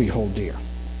sacrifice what we hold dear.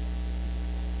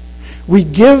 We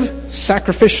give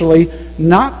sacrificially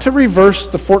not to reverse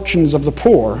the fortunes of the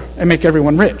poor and make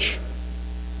everyone rich.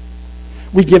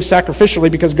 We give sacrificially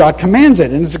because God commands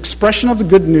it, and it's expression of the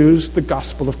good news, the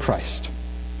gospel of Christ.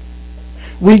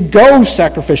 We go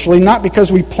sacrificially not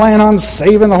because we plan on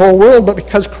saving the whole world, but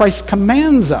because Christ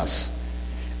commands us,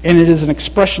 and it is an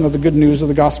expression of the good news of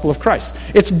the gospel of Christ.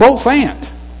 It's both and.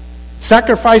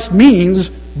 Sacrifice means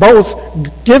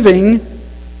both giving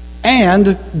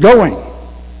and going.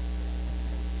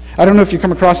 I don't know if you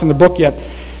come across in the book yet,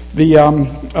 the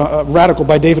Radical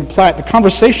by David Platt, the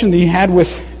conversation that he had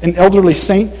with an elderly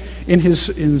saint in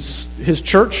his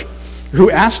church who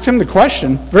asked him the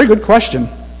question, very good question,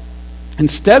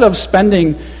 instead of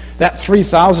spending that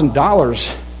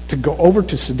 $3,000 to go over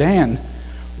to Sudan,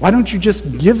 why don't you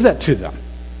just give that to them?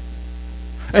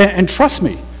 And trust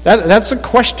me, that's a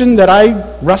question that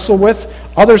I wrestle with,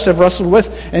 others have wrestled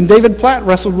with, and David Platt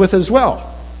wrestled with as well.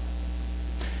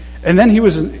 And then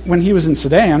when he was in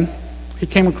Sudan, he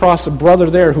came across a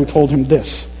brother there who told him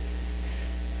this: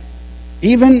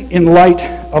 even in light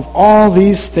of all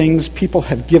these things people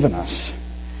have given us,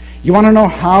 you want to know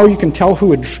how you can tell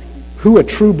who a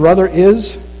true brother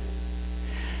is?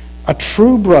 A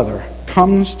true brother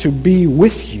comes to be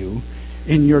with you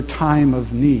in your time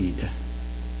of need.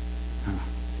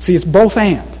 See, it's both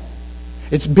and.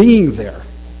 It's being there.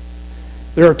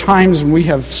 There are times when we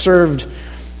have served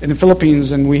in the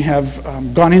Philippines and we have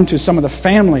gone into some of the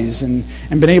families and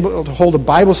been able to hold a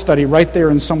Bible study right there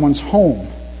in someone's home.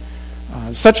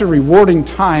 Such a rewarding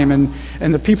time,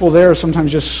 and the people there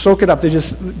sometimes just soak it up. They're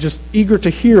just eager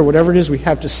to hear whatever it is we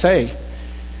have to say.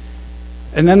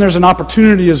 And then there's an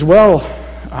opportunity as well.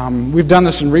 We've done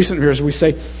this in recent years. We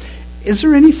say, is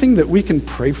there anything that we can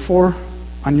pray for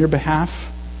on your behalf?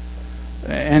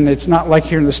 And it's not like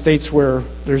here in the States where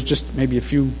there's just maybe a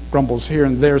few grumbles here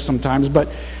and there sometimes, but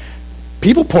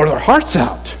people pour their hearts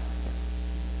out.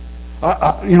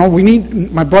 We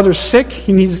need, my brother's sick,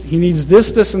 he needs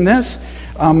this, and this.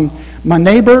 My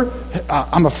neighbor,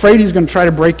 I'm afraid he's going to try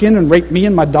to break in and rape me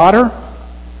and my daughter.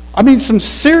 I mean, some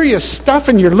serious stuff,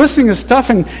 and you're listening to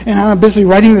stuff, and I'm busy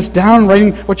writing this down,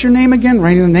 what's your name again?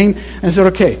 Writing the name. And I said,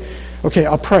 okay,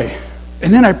 I'll pray.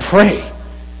 And then I pray.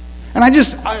 And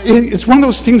it's one of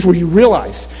those things where you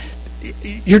realize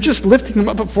you're just lifting them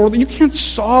up before them. You can't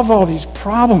solve all these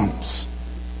problems.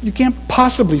 You can't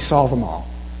possibly solve them all.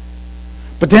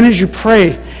 But then as you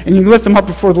pray and you lift them up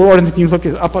before the Lord, and then you look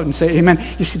up and say, amen,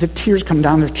 you see the tears come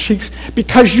down their cheeks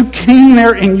because you came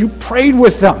there and you prayed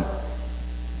with them.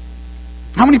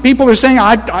 How many people are saying,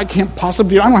 I can't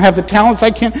possibly, I don't have the talents,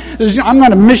 I'm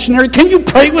not a missionary. Can you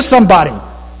pray with somebody?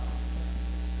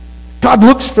 God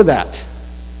looks for that.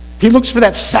 He looks for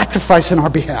that sacrifice in our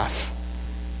behalf.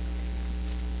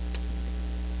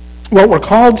 Well, we're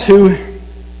called to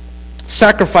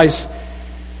sacrifice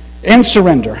and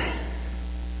surrender.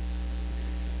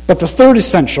 But the third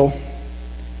essential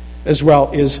as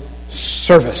well is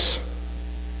service.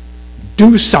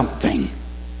 Do something.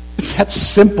 It's that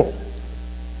simple.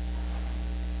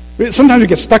 Sometimes we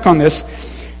get stuck on this,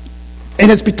 and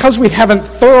it's because we haven't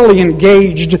thoroughly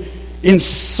engaged in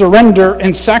surrender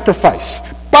and sacrifice.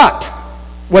 But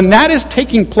when that is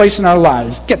taking place in our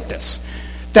lives, get this,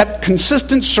 that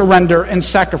consistent surrender and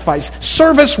sacrifice,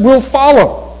 service will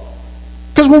follow.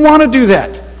 Because we want to do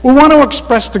that. We want to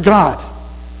express to God.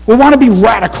 We want to be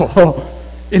radical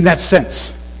in that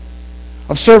sense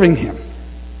of serving Him.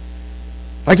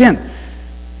 Again,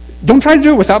 don't try to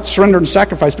do it without surrender and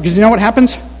sacrifice, because you know what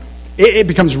happens? It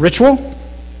becomes ritual.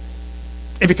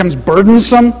 It becomes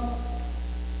burdensome.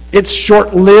 It's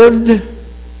short-lived.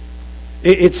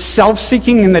 It's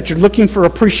self-seeking in that you're looking for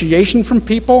appreciation from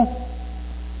people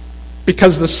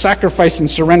because the sacrifice and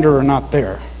surrender are not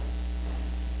there.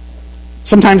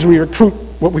 Sometimes we recruit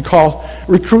what we call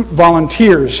recruit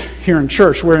volunteers here in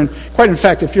church, where, quite in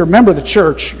fact, if you're a member of the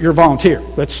church, you're a volunteer.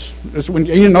 That's when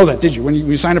you didn't know that, did you? When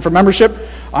you signed up for membership,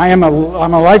 I'm a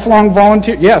lifelong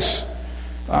volunteer. Yes.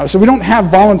 So we don't have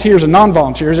volunteers and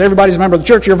non-volunteers. Everybody's a member of the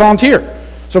church. You're a volunteer.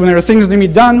 So when there are things that need to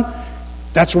be done,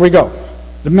 that's where we go.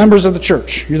 The members of the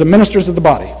church. You're the ministers of the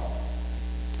body.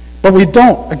 But we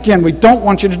don't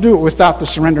want you to do it without the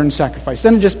surrender and sacrifice.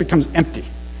 Then it just becomes empty.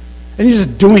 And you're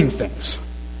just doing things.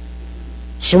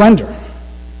 Surrender.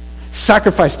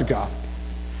 Sacrifice to God.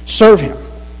 Serve Him.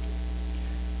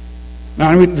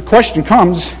 Now, the question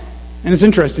comes, and it's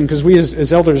interesting because we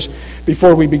as elders,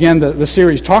 before we began the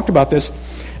series, talked about this.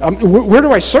 Where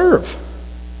do I serve?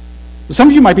 Some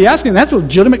of you might be asking, that's a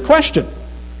legitimate question.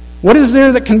 What is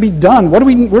there that can be done? Where do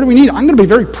we need? I'm going to be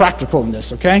very practical in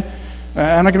this, okay?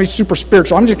 I'm not going to be super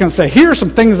spiritual. I'm just going to say, here are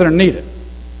some things that are needed.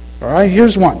 All right,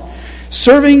 here's one.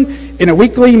 Serving in a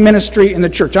weekly ministry in the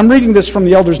church. I'm reading this from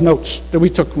the elders' notes that we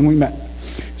took when we met.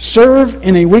 Serve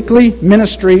in a weekly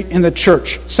ministry in the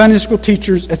church. Sunday school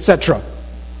teachers, etc.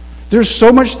 There's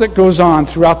so much that goes on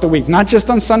throughout the week, not just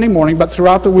on Sunday morning, but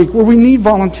throughout the week, where we need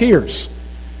volunteers.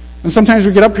 And sometimes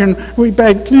we get up here and we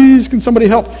beg, please, can somebody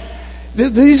help?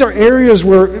 These are areas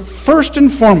where, first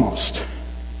and foremost,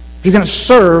 if you're going to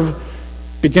serve,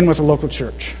 begin with a local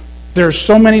church. There are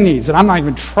so many needs, and I'm not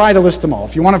even trying to list them all.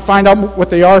 If you want to find out what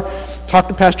they are, talk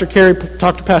to Pastor Carey,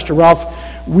 talk to Pastor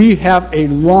Ralph. We have a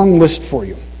long list for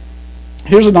you.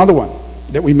 Here's another one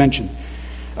that we mentioned.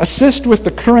 Assist with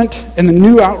the current and the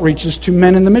new outreaches to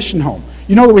men in the mission home.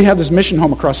 You know that we have this mission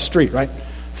home across the street, right?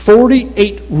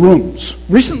 48 rooms,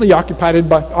 recently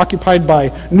occupied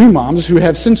by new moms who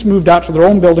have since moved out to their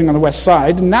own building on the west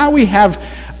side. And now we have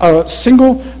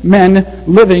single men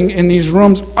living in these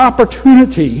rooms.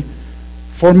 Opportunity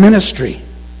for ministry.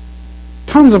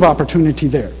 Tons of opportunity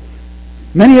there.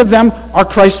 Many of them are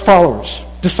Christ followers,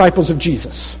 disciples of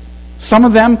Jesus. Some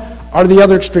of them are the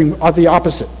other extreme, are the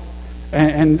opposite,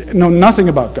 and know nothing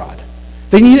about God.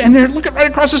 And they're looking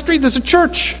right across the street. There's a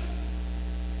church.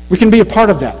 We can be a part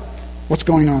of that. What's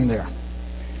going on there?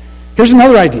 Here's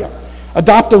another idea.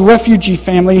 Adopt a refugee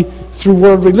family through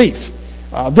World Relief.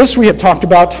 This we have talked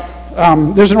about.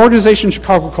 There's an organization in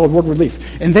Chicago called World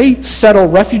Relief, and they settle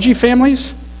refugee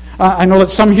families. I know that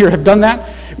some here have done that,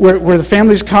 where the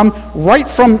families come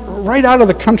right out of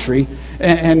the country,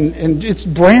 and it's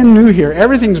brand new here.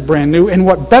 Everything's brand new, and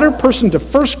what better person to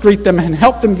first greet them and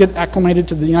help them get acclimated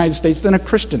to the United States than a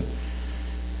Christian?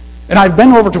 And I've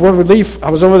been over to World Relief. I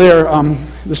was over there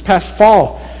this past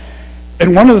fall.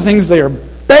 And one of the things they are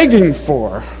begging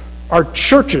for are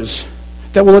churches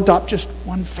that will adopt just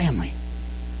one family.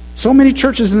 So many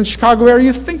churches in the Chicago area.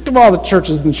 You think of all the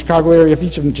churches in the Chicago area if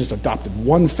each of them just adopted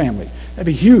one family. That'd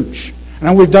be huge. And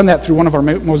I know we've done that through one of our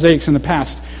mosaics in the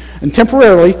past. And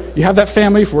temporarily, you have that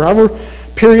family for whatever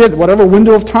period, whatever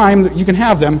window of time that you can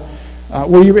have them,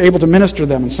 where you're able to minister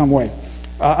them in some way.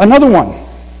 Another one.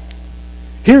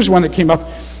 Here's one that came up.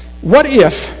 What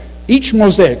if each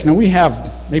mosaic, now we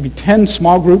have maybe 10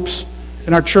 small groups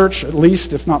in our church, at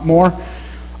least, if not more.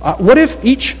 What if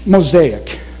each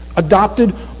mosaic adopted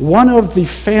one of the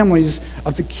families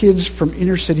of the kids from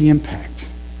Inner City Impact?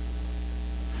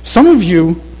 Some of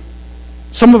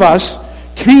us,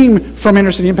 came from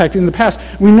Inner City Impact in the past.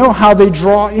 We know how they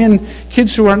draw in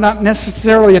kids who are not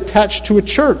necessarily attached to a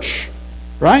church,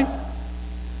 right?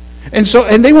 And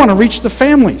they want to reach the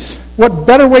families. What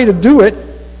better way to do it?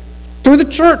 Through the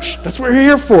church. That's what we're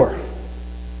here for.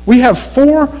 We have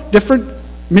 4 different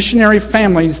missionary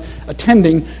families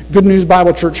attending Good News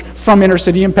Bible Church from Inner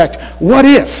City Impact. What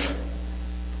if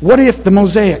the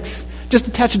mosaics just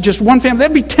attached to just one family?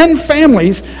 That'd be 10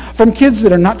 families from kids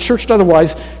that are not churched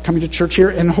otherwise coming to church here,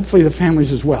 and hopefully the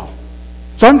families as well.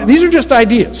 So these are just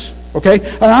ideas, okay?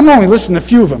 And I'm only listing a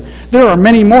few of them. There are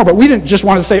many more, but we didn't just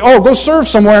want to say, oh, go serve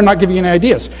somewhere and not give you any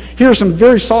ideas. Here are some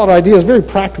very solid ideas, very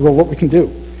practical of what we can do.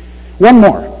 One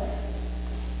more.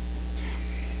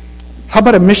 How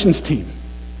about a missions team?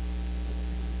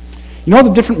 You know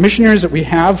the different missionaries that we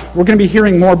have? We're going to be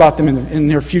hearing more about them in the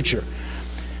near future.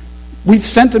 We've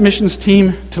sent a missions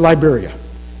team to Liberia.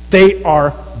 They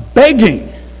are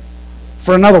begging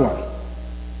for another one.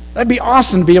 That'd be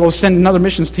awesome to be able to send another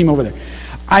missions team over there.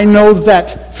 I know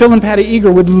that Phil and Patty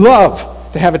Eager would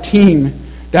love to have a team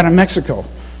down in Mexico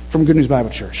from Good News Bible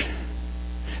Church.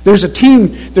 There's a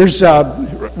team,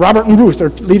 Robert and Ruth are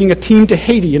leading a team to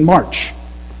Haiti in March.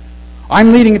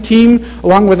 I'm leading a team,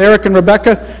 along with Eric and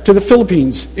Rebecca, to the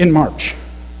Philippines in March.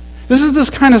 This is this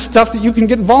kind of stuff that you can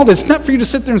get involved in. It's not for you to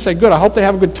sit there and say, good, I hope they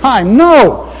have a good time.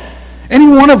 No! Any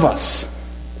one of us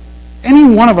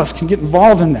can get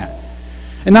involved in that.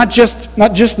 And not just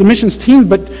the missions team,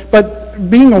 but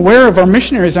being aware of our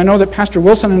missionaries. I know that Pastor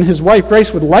Wilson and his wife,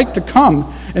 Grace, would like to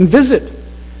come and visit.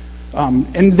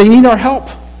 And they need our help.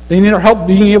 They need our help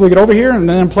being able to get over here and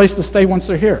then a place to stay once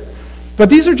they're here. But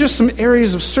these are just some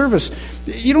areas of service.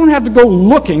 You don't have to go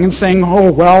looking and saying,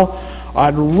 oh, well,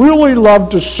 I'd really love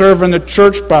to serve in the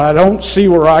church, but I don't see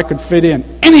where I could fit in.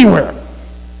 Anywhere.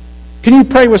 Can you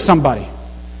pray with somebody?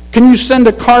 Can you send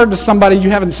a card to somebody you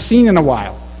haven't seen in a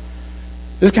while?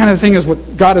 This kind of thing is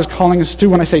what God is calling us to.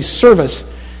 When I say service,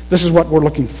 this is what we're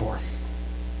looking for.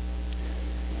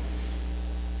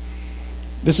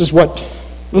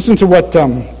 Listen to what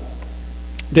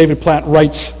David Platt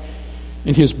writes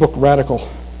in his book, Radical.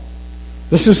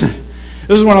 This is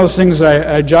one of those things that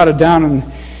I jotted down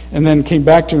and then came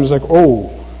back to and was like,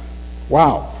 oh,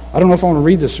 wow. I don't know if I want to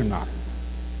read this or not.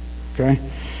 Okay?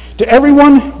 To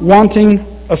everyone wanting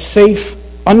a safe,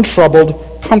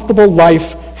 untroubled, comfortable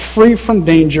life, free from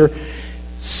danger,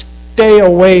 stay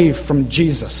away from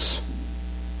Jesus.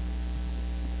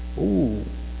 Ooh.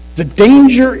 The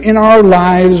danger in our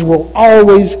lives will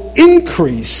always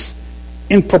increase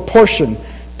in proportion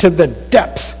to the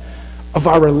depth of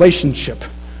our relationship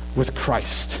with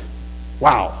Christ.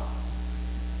 Wow.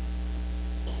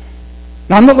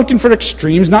 Now, I'm not looking for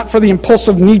extremes, not for the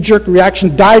impulsive knee-jerk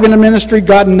reaction, dive into ministry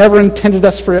God never intended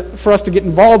us for us to get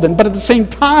involved in. But at the same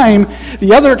time,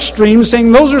 the other extreme,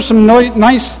 saying those are some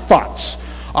nice thoughts.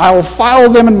 I'll file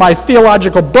them in my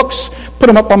theological books, put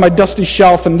them up on my dusty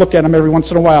shelf, and look at them every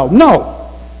once in a while. No.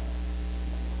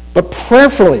 But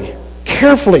prayerfully,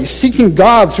 carefully, seeking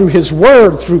God through His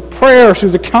Word, through prayer,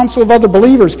 through the counsel of other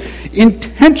believers,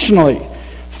 intentionally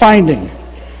finding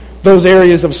those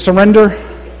areas of surrender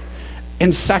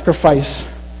and sacrifice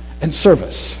and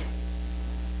service.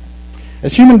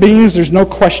 As human beings, there's no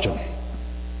question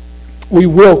we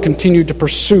will continue to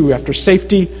pursue after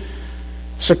safety,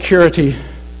 security,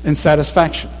 and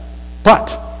satisfaction.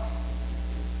 But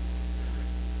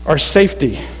our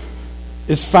safety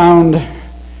is found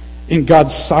in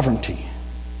God's sovereignty.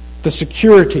 The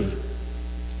security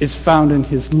is found in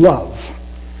His love.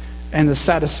 And the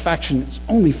satisfaction is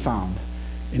only found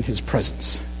in His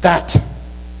presence. That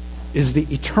is the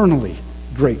eternally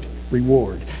great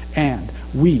reward. And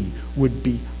we would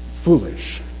be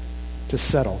foolish to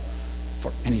settle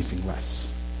for anything less.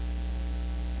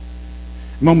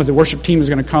 In a moment, the worship team is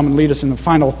going to come and lead us in the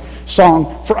final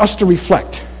song for us to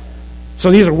reflect. So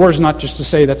these are words not just to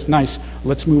say, that's nice,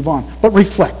 let's move on. But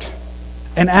reflect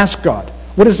and ask God,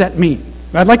 what does that mean?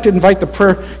 I'd like to invite the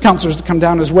prayer counselors to come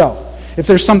down as well. If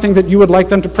there's something that you would like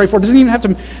them to pray for, it doesn't even have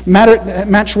to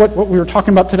match what we were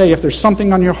talking about today. If there's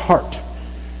something on your heart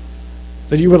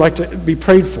that you would like to be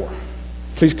prayed for,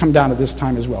 please come down at this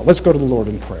time as well. Let's go to the Lord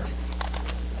in prayer.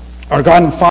 Our God and Father,